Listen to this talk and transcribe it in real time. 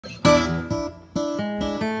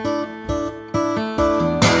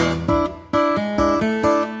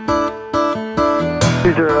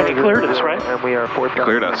And he cleared us, right? And we are 4,100.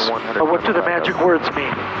 Cleared us. But what do the magic words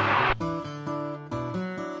mean?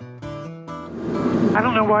 I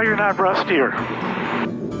don't know why you're not rustier.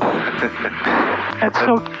 It's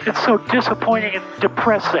so disappointing and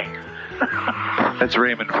depressing. That's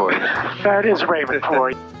Raymond for you. That is Raymond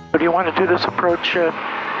for you. Do you want to do this approach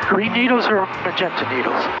green needles or magenta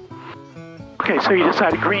needles? Okay, so you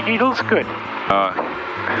decided green needles? Good.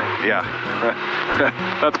 Yeah.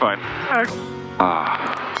 That's fine.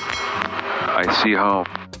 I see home.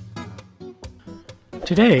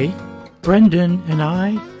 Today, Brendan and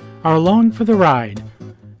I are along for the ride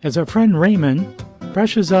as our friend Raymond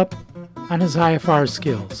brushes up on his IFR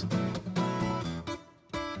skills.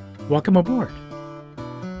 Welcome aboard.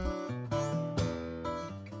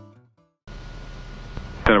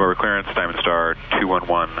 Center over clearance, Diamond Star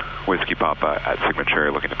 211, Whiskey Papa at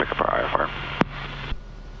Signature, looking to pick up our IFR.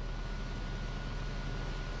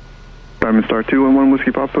 Diamond Star 211,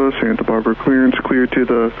 Whiskey Papa, Santa Barbara clearance, clear to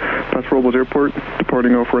the Paso Robles Airport,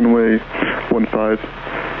 departing off runway 15,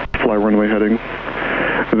 fly runway heading,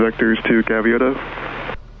 vectors to Gaviota,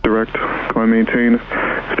 direct, climb maintain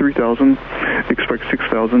 3,000, expect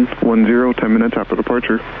 6,000, 10, 10 minutes after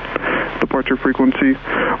departure. Departure frequency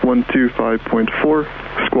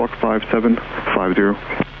 125.4, squawk 5750.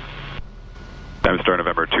 Diamond Star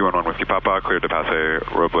November 211 Whiskey Papa, cleared to Paso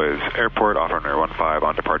Robles Airport, off runway 15,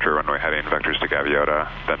 on departure runway heading, vectors to Gaviota,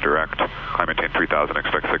 then direct, climb maintain 3,000,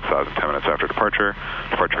 expect 6,000, 10 minutes after departure.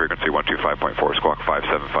 Departure frequency 125.4, squawk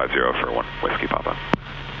 5750 for 1 Whiskey Papa.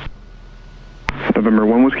 November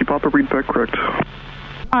 1 Whiskey Papa, read back correct.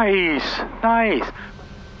 Nice, nice.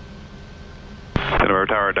 November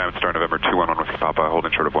Tower, Diamond Star November 211 Whiskey Papa,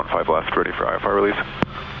 holding short of 15 left, ready for IFR release.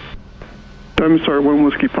 Diamond Star 1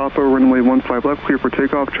 Whiskey Papa, runway 15 left, clear for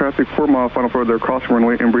takeoff, traffic 4 mile, final further crossing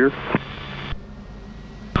runway, Embraer.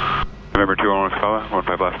 November 211 Whiskey Papa,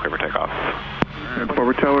 15 left, clear for takeoff.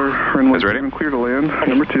 Barbara Tower, runway 7, clear to land,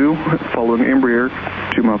 number 2, following Embraer,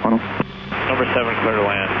 2 mile final. Number 7, clear to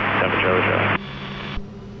land, temperature Charlie.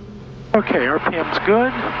 Okay, RPM's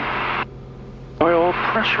good. Oil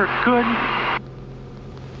pressure good.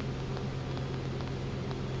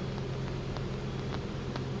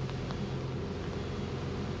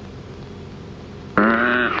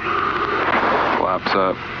 Alright. Flaps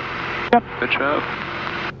up. Yep. Pitch up.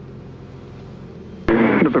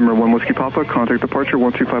 November 1 Whiskey Papa, contact departure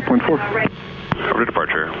 125.4. Over to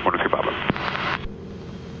departure, 1 Whiskey Papa.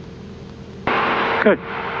 Good.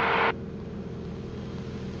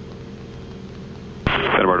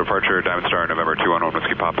 Set about departure, Diamond Star November 211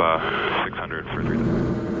 Whiskey Papa, 600 for 3,000.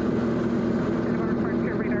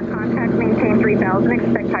 Departure radar contact, maintain 3,000,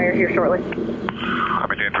 expect higher here shortly. I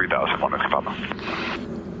maintain 3,000, 1 Whiskey Papa.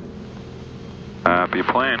 Be a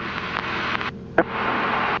plane.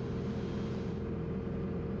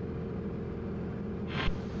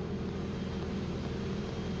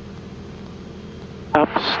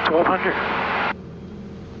 Ups 1,200.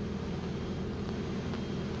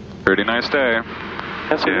 Pretty nice day.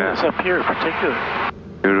 Yes, it is up here, particularly.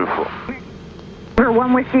 Beautiful. For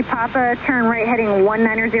 1 Whiskey Papa, turn right heading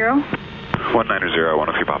 190. 190, 1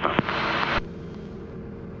 Whiskey Papa.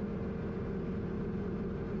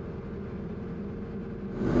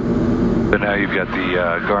 So now you've got the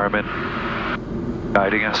Garmin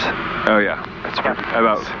guiding us. Oh yeah, that's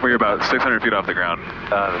we're about 600 feet off the ground.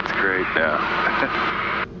 That's great. Yeah.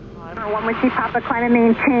 For 1 Whiskey Papa, climb and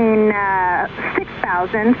maintain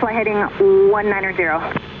 6,000, fly heading 190.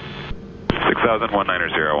 6,000,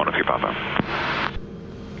 190, 1 Whiskey Papa.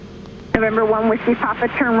 November 1 Whiskey Papa,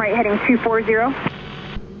 turn right heading 240.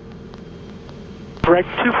 Right,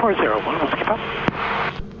 240, 1 Whiskey Papa.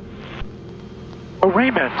 Oh,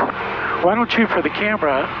 Raymond, why don't you, for the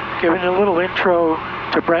camera, give it a little intro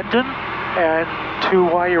to Brendan and to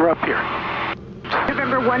why you're up here.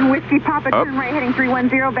 November 1 Whiskey Papa, turn right heading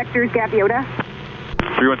 310, vectors Gaviota.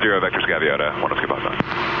 310, vectors Gaviota, 1 Whiskey Papa.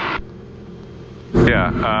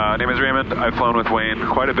 Yeah, name is Raymond. I've flown with Wayne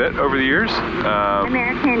quite a bit over the years.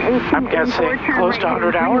 American 1884, I'm guessing close to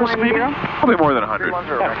 100 hours, maybe? Probably more than 100.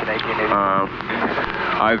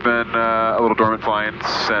 I've been a little dormant flying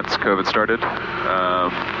since COVID started,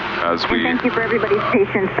 as we thank you for everybody's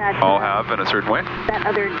patience. That all have in a certain way. That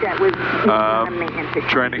other jet was a maintenance issue.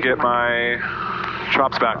 Trying to get my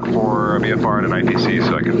chops back for a VFR and an ITC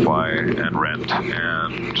so I can fly and rent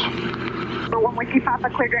and... For 1 Whiskey Papa,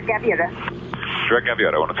 clear direct Gaviota. Direct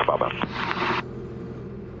Gaviota, 1 Whiskey Papa.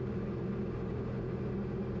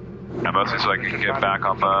 Yeah, mostly so I can get back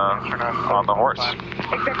on the horse.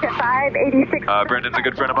 Expect at 586. Brendan's a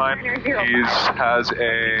good friend of mine. He has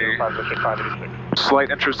a slight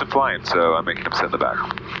interest in flying, so I'm making him sit in the back.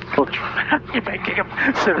 You're making him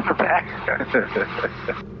sit in the back.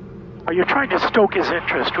 Are you trying to stoke his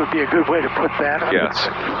interest would be a good way to put that. Yes.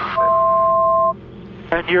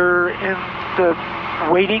 And you're in the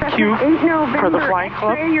waiting queue for the flying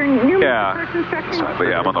club? Yeah. But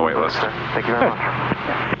yeah, I'm on the wait list. Thank you very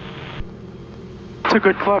much. It's a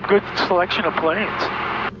good club, good selection of planes.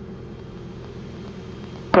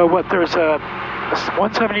 So what, there's a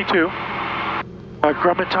 172, a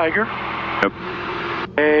Grumman Tiger, Yep.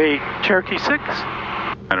 a Cherokee 6,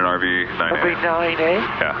 And an RV-9A. RV-9A.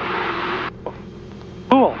 Yeah.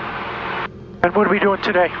 Cool. And what are we doing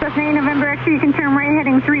today? Cessna November X-ray, you can turn right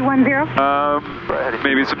heading 310.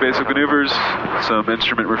 Maybe some basic maneuvers, some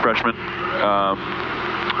instrument refreshment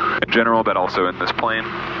in general, but also in this plane.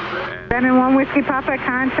 71 Whiskey Papa,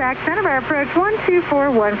 contact center by approach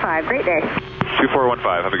 12415. Great day.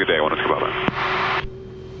 2415, have a good day, 1 Whiskey Papa.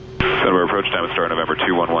 Center approach, time and start November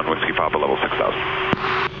 211 Whiskey Papa, level 6000.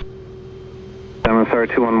 Diamond Star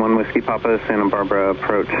 211 Whiskey Papa, Santa Barbara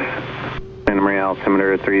approach, Santa Maria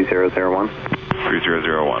altimeter 3001.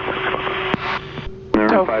 3001 Whiskey Papa.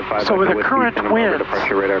 So with the current wind,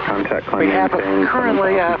 we have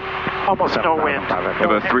currently almost no wind.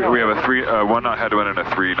 We have a 1 knot headwind and a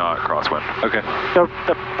 3 knot crosswind. Okay.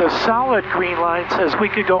 The solid green line says we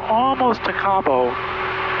could go almost to Cabo,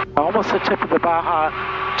 almost the tip of the Baja,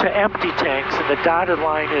 to empty tanks, and the dotted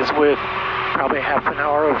line is with probably half an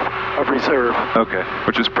hour of reserve. Okay.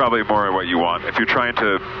 Which is probably more what you want. If you're trying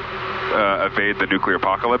to evade the nuclear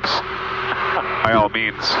apocalypse, by all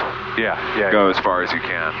means, go as far as you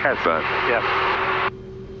can. But yeah.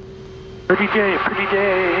 Pretty day, pretty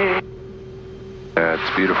day. Yeah, it's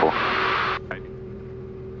beautiful.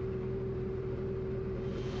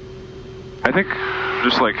 I think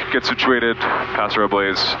just like get situated, Paso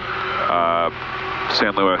Robles,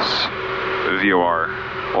 San Luis, VOR,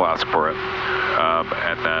 we'll ask for it.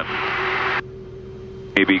 And then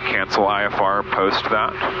maybe cancel IFR post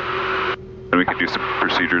that. And we can do some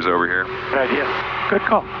procedures over here. Good idea. Good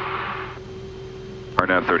call.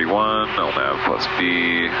 RNAV 31, LNAV plus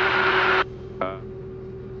B.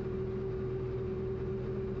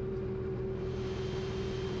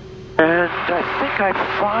 And I think I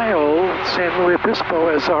filed San Luis Obispo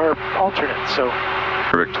as our alternate, so.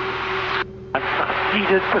 Perfect. I'm not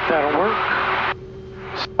needed, but that'll work.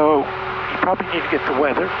 So, you probably need to get the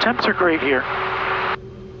weather. Temps are great here.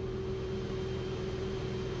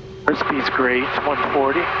 Speed's great,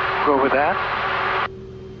 140. Go with that.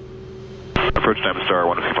 Approach time star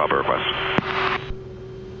 1 Whiskey Papa request.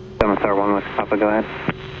 7 Star 1 Whiskey Papa, go ahead.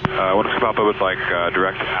 1 Whiskey Papa would like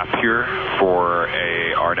direct APIR for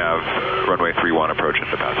a RNAV runway 31 approach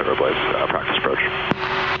into Paso Robles practice approach.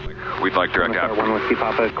 We'd like direct APIR. 1 Whiskey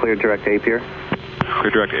Papa, clear direct APIR.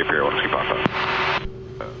 Clear direct APIR, 1 Whiskey Papa.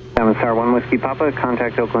 7 Star 1 Whiskey Papa,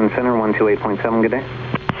 contact Oakland Center 128.7, good day.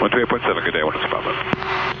 128.7, good day, 1 Whiskey Papa.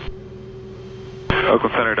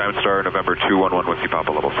 Oakland Center, Diamond Star, November 211 Whiskey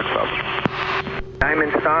Papa, level 6000.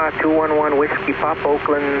 Diamond Star 211 Whiskey Papa,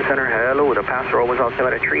 Oakland Center, hello, the Paso Robles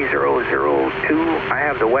altimeter 3002. I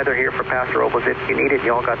have the weather here for Paso Robles if you need it.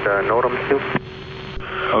 Y'all got the NOTAMs too?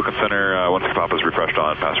 Oakland Center, 1 Whiskey Papa is refreshed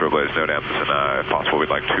on Paso Robles, NOTAMs, and if possible,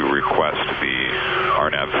 we'd like to request the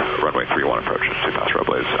RNAV runway 31 approach to Paso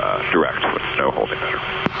Robles direct with no holding there.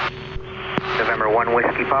 November 1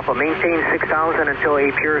 Whiskey Papa, maintain 6000 until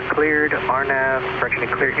APIR cleared, RNAV, correction,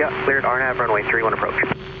 cleared RNAV runway 31 approach.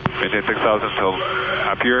 Maintain 6000 until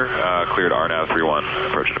APIR, cleared RNAV 31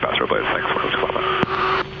 approach to Paso Robles. Thanks, 1 Whiskey Papa.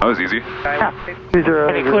 That was easy. Yeah.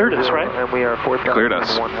 And he cleared us, right? And we are 4,000. Cleared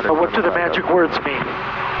us. But what do the magic words mean?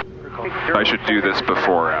 I should do this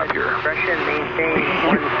before APIR.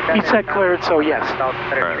 He said cleared, so yes.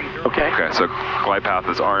 Right. Okay. Okay, so glide path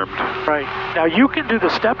is armed. Right. Now you can do the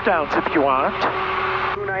step downs if you want,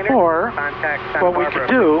 or what we could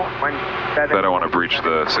do, I don't want to breach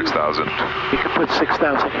the 6,000. you could put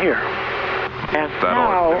 6,000 here. And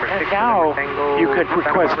now you could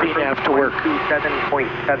request VNAV to work.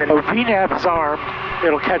 So VNAV is armed,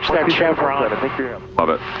 it'll catch that chevron. Love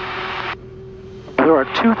it. There are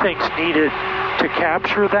two things needed to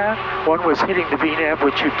capture that. One was hitting the VNAV,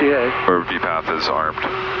 which you did. Or VPath is armed.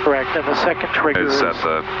 Correct. And the second trigger is at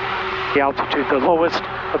the altitude, the lowest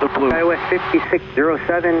of the blue. Iowa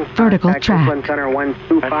 5607. Vertical track. Oakland Center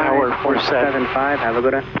 125.75. Have a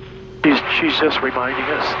good one. She's just reminding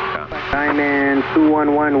us. Diamond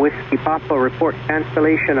 211 Whiskey Papa, report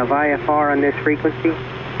cancellation of IFR on this frequency.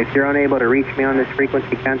 If you're unable to reach me on this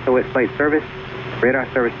frequency, cancel with flight service. Radar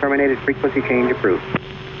service terminated, frequency change approved.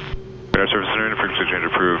 Radar service terminated, frequency change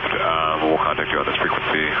approved. We'll contact you on this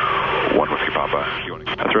frequency. 1 Whiskey Papa.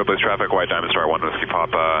 That's Robles traffic, White Diamond Star, 1 Whiskey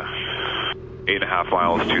Papa. 8.5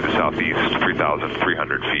 miles to the southeast,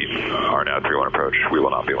 3,300 feet. RNAV 31 approach. We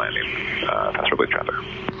will not be landing. Paso Robles traffic.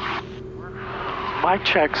 My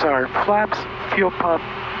checks are flaps, fuel pump,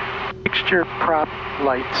 fixture, prop,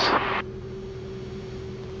 lights.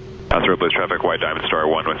 Paso Robles traffic, White Diamond Star,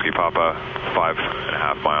 1 Whiskey Papa,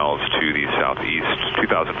 5.5 miles to the southeast,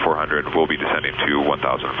 2,400. We'll be descending to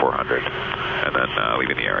 1,400, and then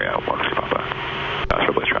leaving the area, 1 Whiskey Papa. Paso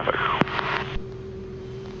Robles traffic.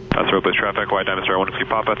 Paso Robles traffic, White Diamond Star, 1 Whiskey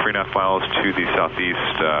Papa, 3.5 miles to the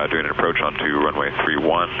southeast, doing an approach onto runway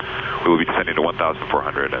 31. We will be descending to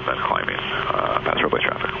 1,400 and then climbing. Paso Robles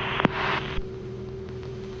traffic.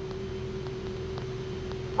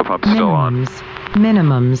 Pump still on.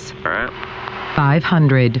 Minimums. All right.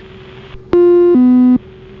 500.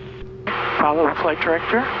 Follow the flight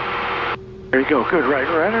director. There you go. Good, right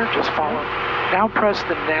rudder. Just follow. Now press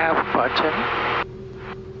the nav button.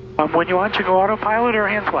 When you want to go autopilot or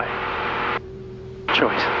hand fly.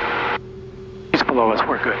 Choice. He's below us.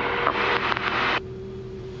 We're good.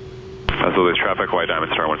 Paso Robles traffic, White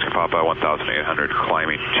Diamond Star, 1 Whiskey Papa, 1,800,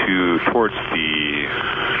 climbing towards the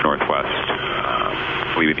northwest.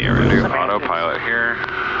 Leaving the area. Do autopilot here.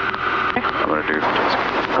 I'm going to do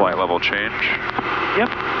flight level change. Yep.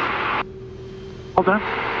 Hold on.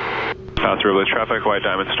 Paso Robles traffic, White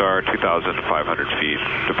Diamond Star, 2,500 feet,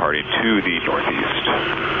 departing to the northeast.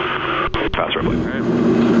 Paso Robles, right?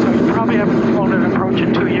 So you probably haven't flown an approach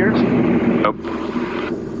in 2 years? Nope.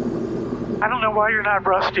 I don't know why you're not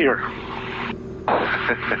rustier.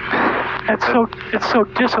 It's so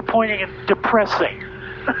disappointing and depressing.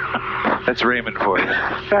 That's Raymond for you.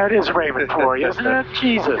 That is Raymond for you, isn't it?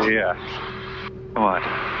 Jesus. Yeah. Come on.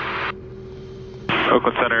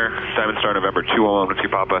 Oakland Center, Diamond Star, November 211, Whiskey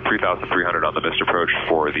Papa, 3,300 on the missed approach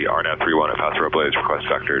for the RNAV 31 at Paso Robles. Request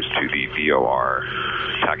vectors to the VOR.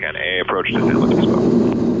 TACAN A approach to San Luis Obispo.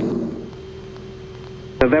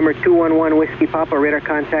 November 211 Whiskey Papa, radar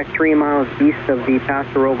contact 3 miles east of the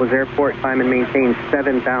Paso Robles Airport. Climb and maintain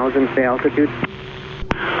 7,000, say altitude.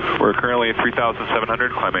 We're currently at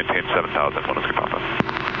 3,700, climb maintain 7,000, 1 Whiskey Papa.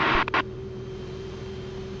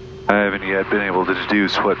 I haven't yet been able to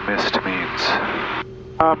deduce what missed means.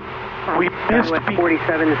 We missed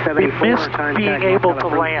being able to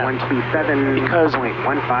land because we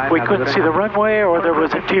couldn't see the runway or there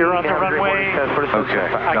was a deer on the runway. Okay.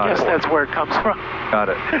 I guess that's where it comes from. Got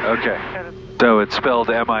it. Okay. So it's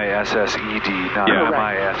spelled M-I-S-S-E-D, not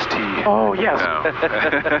M-I-S-T. Oh, yes. No.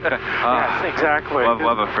 Yes, exactly.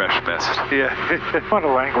 Love a fresh mist. Yeah. What a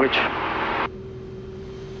language.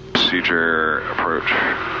 Procedure approach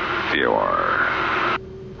VOR.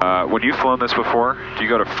 When you've flown this before, do you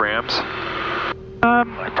go to FRAMs?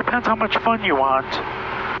 It depends how much fun you want.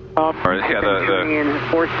 Or the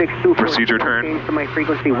procedure turn? To my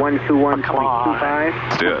frequency 121.25.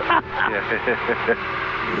 Let's do it.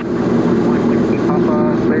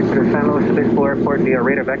 Papa, clear to the San Luis Obispo Airport via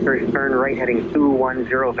radar vectors, turn right heading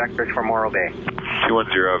 210 vectors for Morro Bay.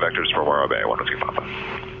 210 vectors for Morro Bay, 1 Whiskey Papa.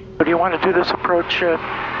 So do you want to do this approach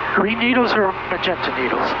green needles or magenta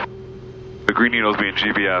needles? The green needles being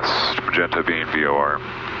GBS, magenta being VOR.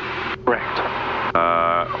 Correct.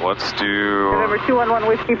 Let's do... November 211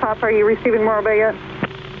 Whiskey Papa, are you receiving Morro Bay yet?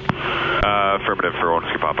 Affirmative for 1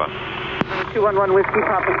 Whiskey Papa. 211 Whiskey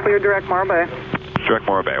Papa, clear direct Morro Bay. Direct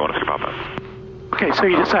Morro Bay, 1 Whiskey Papa. Okay, so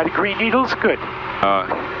you decided green needles? Good.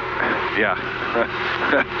 Yeah.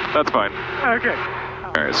 That's fine. Okay.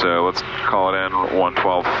 Alright, so let's call it in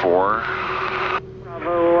 112.4.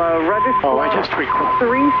 Roger. Oh, I just recorded.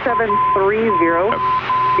 3730. Yep.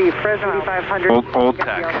 The Fresno 500. Old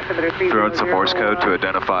tech. Throw in some Morse code to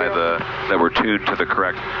identify that we're tuned to the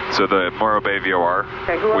correct. So the Morro Bay VOR,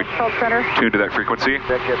 we tune to that frequency,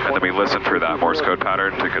 and then we listen for that Morse code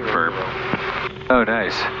pattern to confirm. Oh,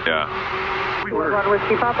 nice. Yeah. 211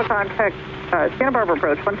 Whiskey Papa, contact Santa Barbara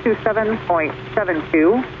approach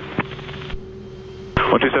 127.72.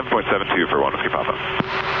 127.72 for 1 Whiskey Papa.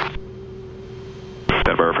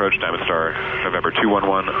 Santa Barbara approach, Diamond Star, November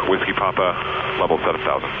 211, Whiskey Papa, level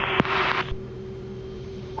 7,000.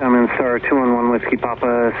 Diamond Star 211 Whiskey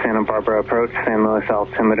Papa, Santa Barbara approach, San Luis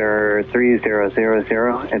altimeter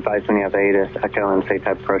 3000. Advise when you have ATIS, echo, and say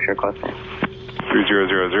type approach request. 3000,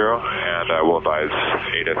 and we'll advise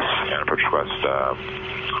ATIS and approach request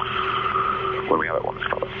when we have it 1 Whiskey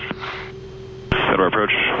Papa. Santa Barbara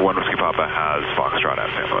approach, 1 Whiskey Papa has Foxtrot at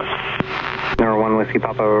San Luis. Number 1 Whiskey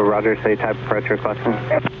Papa, Roger, say type approach requesting.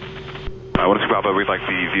 Whiskey Papa, we'd like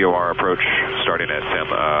the VOR approach starting at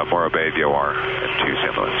Morro Bay VOR into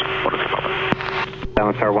San Luis. Whiskey Papa.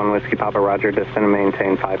 7-1 Whiskey Papa, roger, descend and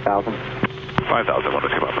maintain 5,000. 5,000,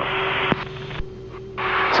 Whiskey Papa.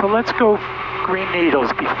 So let's go Green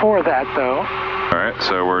Needles. Before that, though. Alright,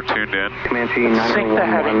 so we're tuned in. Comanche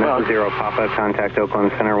 911 Papa, contact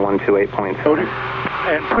Oakland Center 128.7.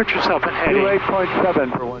 And put yourself in heading.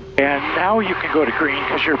 28.7 for one. And now you can go to green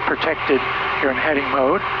because you're protected. You're in heading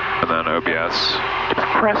mode. And then OBS. Just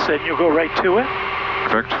press it and you'll go right to it.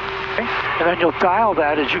 Perfect. Okay. And then you'll dial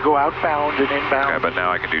that as you go outbound and inbound. Okay, but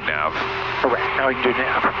now I can do nav. Correct. Now you can do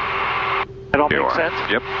nav. That all makes sense?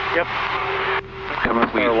 Yep. Yep.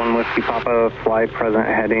 Complete. 1 Whiskey Papa, fly present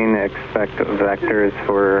heading, expect vectors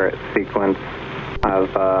for sequence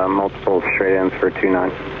of multiple straight-ins for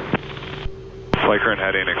 29. Flight current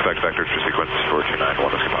heading, expect vectors for sequence for 29,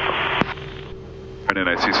 1 Whiskey Papa. And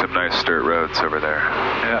I see some nice dirt roads over there.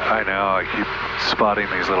 Yeah, I know, I keep spotting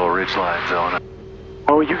these little ridge lines on it.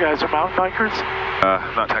 Oh, you guys are mountain bikers?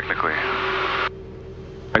 Not technically.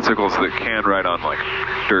 Bicycles that can ride on, like,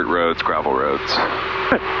 dirt roads, gravel roads.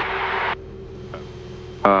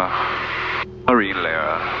 Marine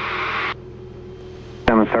Lara.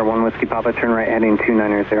 7-1 Whiskey Papa, turn right heading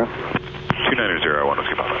 290. 290, 1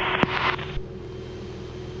 Whiskey Papa.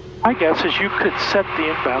 My guess is you could set the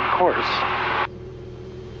inbound course.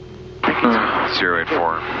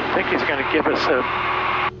 084. I think he's going to give us a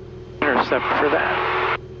intercept for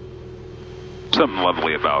that. Something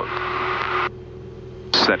lovely about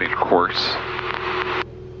setting course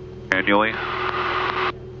manually.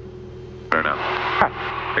 I don't know.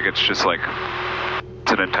 Like it's just like,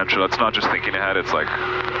 it's an intentional, it's not just thinking ahead, it's like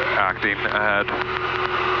acting ahead.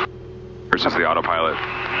 Versus the autopilot,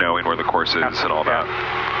 knowing where the course is and all that.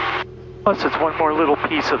 Plus it's one more little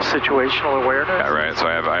piece of situational awareness. Yeah, right, so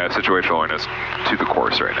I have situational awareness to the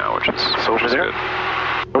course right now, which is good.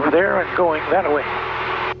 Over there and going that way.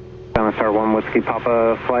 7-1 Whiskey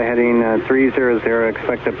Papa, fly heading 300,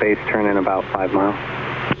 expect a base turn in about 5 miles.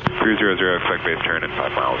 300, expect base turn in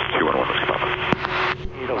 5 miles, 211 Whiskey Papa.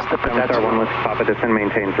 7-1 Whiskey Papa, descend,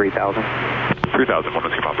 maintain 3,000. 3,000, 1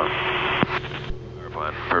 Whiskey Papa. Our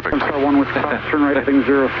plan, perfect. 7-1 Whiskey Papa, turn right heading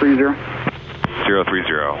 030. 030,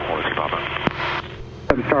 1 Whiskey Papa.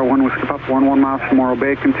 7-1 Whiskey Papa, 11 miles from Morro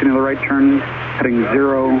Bay, continue the right turn, heading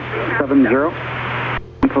 070.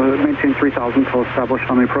 Until maintain 3,000 until established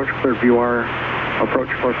on the approach, clear VOR approach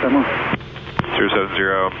for San Luis. 070,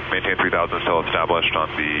 maintain 3,000 still established on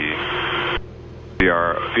the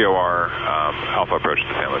VOR Alpha approach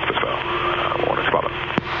to San Luis Obispo. 1 Whiskey Papa.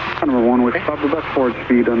 Number 1 Whiskey Papa, best forward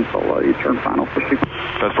speed until you turn final for sequence.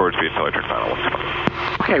 Best forward speed until I turn final, 1 Whiskey Papa.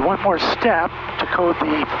 Okay, one more step to code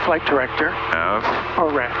the flight director. Nav.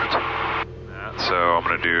 Correct. So I'm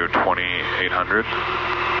going to do 2,800.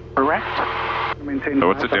 Correct. So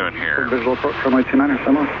what's it doing here? Visual approach from 290 or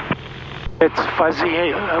somewhere. It's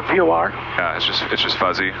fuzzy VOR. Yeah, it's just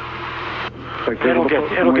fuzzy. It'll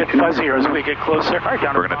get fuzzier as we get closer. We're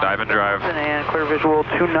going to dive and drive. And clear visual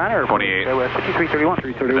 29. 28.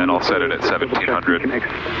 5331. And then I'll set it at 1,700.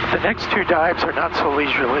 The next two dives are not so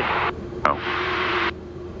leisurely. Oh.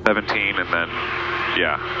 17 and then,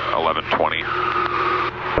 yeah, 1120.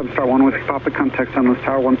 7-1 Whiskey Papa, contact San Luis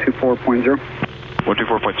Tower 124.0. 124.0,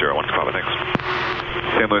 1 Whiskey Papa, thanks.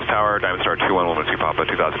 San Luis Tower, Diamond Star 211 Whiskey Papa,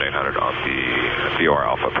 2,800 on the VOR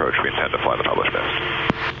Alpha approach. We intend to fly the published mist.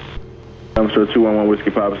 Diamond Star 211 Whiskey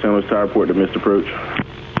Papa, San Luis Tower, report the mist approach.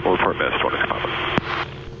 We'll report mist, 1 Whiskey Papa.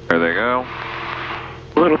 There they go.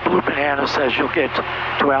 Little blue banana says you'll get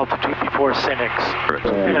to altitude before Cynics.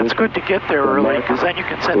 And it's good to get there early because then you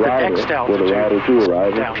can set the next altitude down.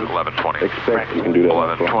 1120. Expect you can do that.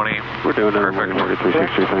 1120. We're doing that. Perfect.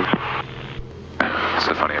 360, thanks. It's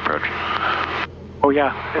a funny approach. Oh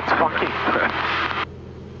yeah, it's funky.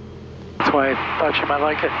 That's why I thought you might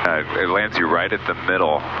like it. It lands you right at the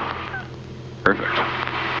middle. Perfect.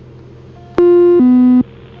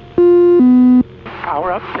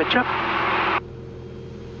 Power up, pitch up.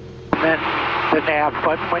 And then the nav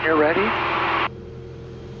button when you're ready.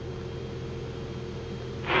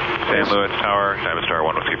 San Luis Tower, Diamond Star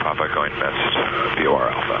 1 Whiskey Papa, going mist, VOR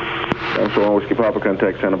Alpha. Diamond Star 1 Whiskey Papa,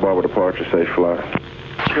 contact Santa Barbara departure, safe fly.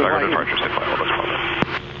 Barbara departure, safe fly, 1 Whiskey Papa.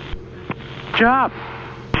 Job.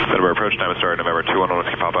 Santa Barbara approach, Diamond Star November 21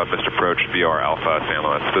 Whiskey Papa, missed approach, VOR Alpha, San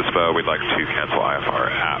Luis Obispo. We'd like to cancel IFR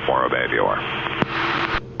at Morro Bay, VOR.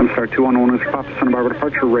 Diamond Star 211 Whiskey Papa, Santa Barbara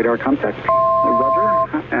departure, radar contact. Roger.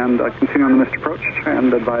 And continue on the missed approach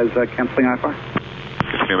and advise canceling IFR.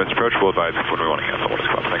 Continue missed approach, we'll advise when we want to cancel. 1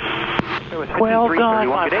 Whiskey Papa, thanks. Well done,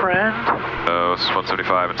 my friend. So,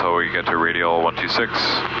 175 until we get to radial 126.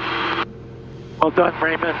 Well done,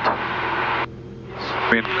 Raymond.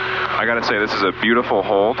 I mean, I gotta say, this is a beautiful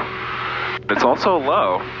hold. It's also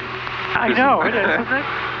low. I know, it is, isn't it?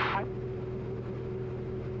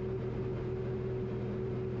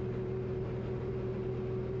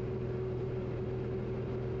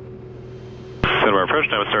 Center approach,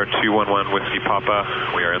 now it's our 211 Whiskey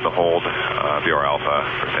Papa. We are in the hold, VOR Alpha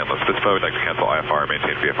for San Luis Obispo. We'd like to cancel IFR,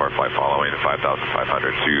 maintain VFR flight following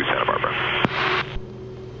 5,500 to Santa Barbara.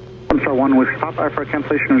 Star 1 Whiskey Papa, IFR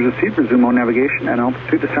cancellation is received. Resume on navigation and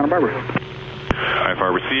altitude to Santa Barbara. IFR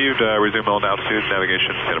received, resume on altitude,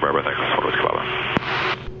 navigation, Santa Barbara, thanks, 1 Whiskey Papa.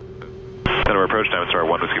 Center approach, now it's our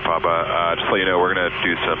 1 Whiskey Papa. Just to let you know, we're going to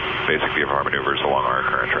do some basic VFR maneuvers along our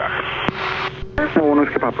current track. 1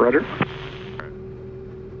 Whiskey Papa, roger.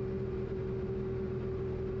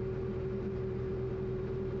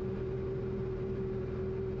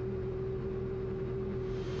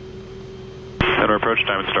 Center approach,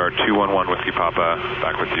 Diamond Star 211 Whiskey Papa,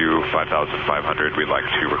 back with you 5,500. We'd like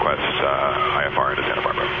to request IFR into Santa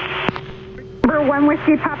Barbara. Number 1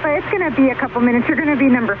 Whiskey Papa, it's going to be a couple minutes. You're going to be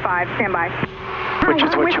number 5. Stand by. Which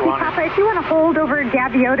is what you want. Papa, if you want to hold over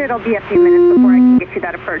Gaviota, it'll be a few minutes before I can get you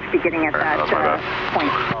that approach beginning at that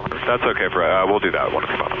point. That's okay, we'll do that. 1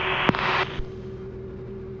 Whiskey Papa.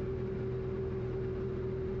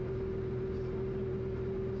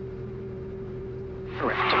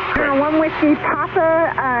 Correct. 1 Whiskey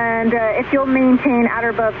Papa, and if you'll maintain at or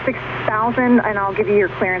above 6,000, and I'll give you your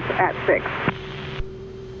clearance at 6.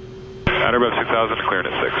 At or above 6,000, clearing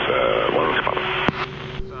at 6, 1 Whiskey Papa.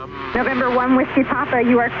 November 1 Whiskey Papa,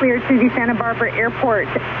 you are cleared to the Santa Barbara Airport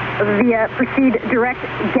via proceed direct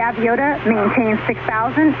Gaviota, maintain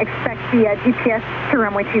 6,000, expect the GPS to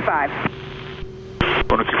runway 25.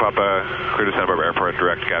 1 Whiskey Papa, clear to Santa Barbara Airport,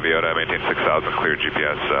 direct Gaviota, maintain 6,000, clear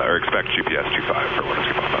GPS, or expect GPS 25 for 1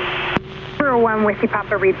 Whiskey Papa. November 1 Whiskey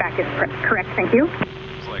Papa, readback is correct, thank you.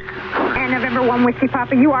 And November 1 Whiskey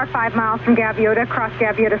Papa, you are 5 miles from Gaviota, cross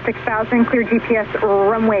Gaviota 6,000, clear GPS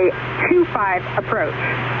runway 25 approach.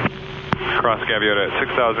 Cross Gaviota at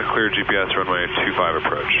 6,000, clear GPS runway 25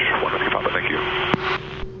 approach. 1 Whiskey Papa, thank you.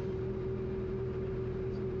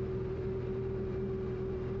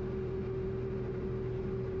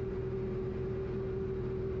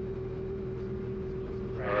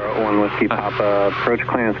 Whiskey Papa, approach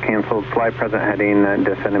clearance canceled, flight present heading,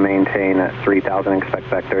 descend and maintain at 3,000, expect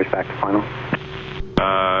vectors back to final.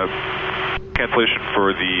 Cancellation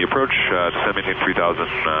for the approach, descend maintain 3,000,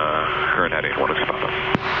 current heading, 1 Whiskey Papa.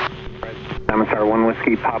 Diamond Star 1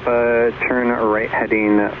 Whiskey Papa, turn right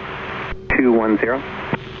heading 210.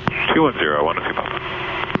 210, 1 Whiskey Papa.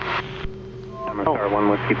 Diamond Star 1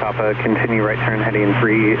 Whiskey Papa, continue right turn heading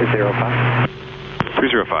 305.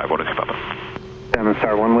 305, 1 Whiskey Papa. Diamond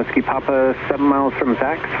Star 1 Whiskey Papa, 7 miles from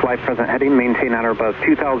Zax, flight present heading, maintain at or above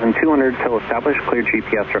 2,200 till established, clear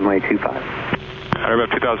GPS runway 25. At or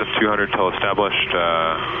above 2,200 till established,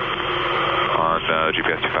 on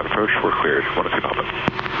GPS 25 approach, we're cleared, 1 Whiskey Papa.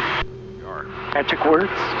 Magic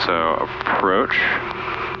words? So, approach.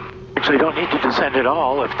 Actually, you don't need to descend at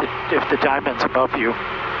all if the diamond's above you.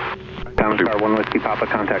 Diamond Star 1 Whiskey Papa,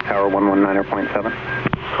 contact tower 119.7.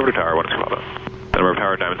 Over to tower 1 Whiskey Papa. Number of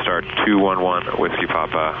tower, Diamond Star 211 Whiskey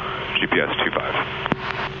Papa, GPS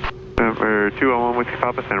 25. Number 211 Whiskey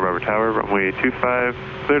Papa, Santa Barbara Tower, runway 25,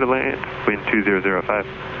 clear to land, wind 2005.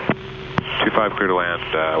 25, clear to land,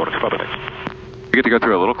 1 Whiskey Papa, thanks. We get to go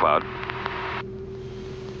through a little cloud.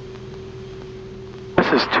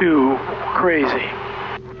 This is too crazy.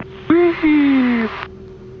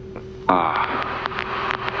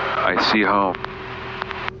 I see home.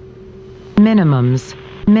 Minimums.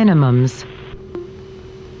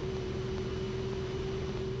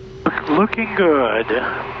 Looking good.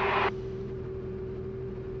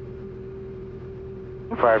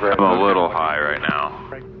 I'm a little high right now.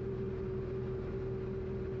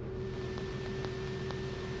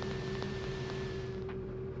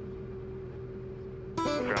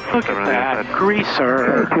 Look at that,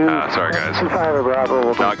 greaser. Sorry guys.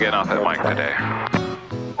 Not getting off that mic today.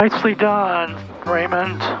 Nicely done,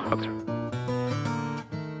 Raymond.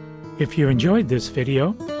 If you enjoyed this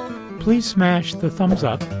video, please smash the thumbs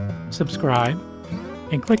up, subscribe,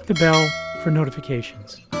 and click the bell for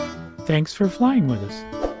notifications. Thanks for flying with us.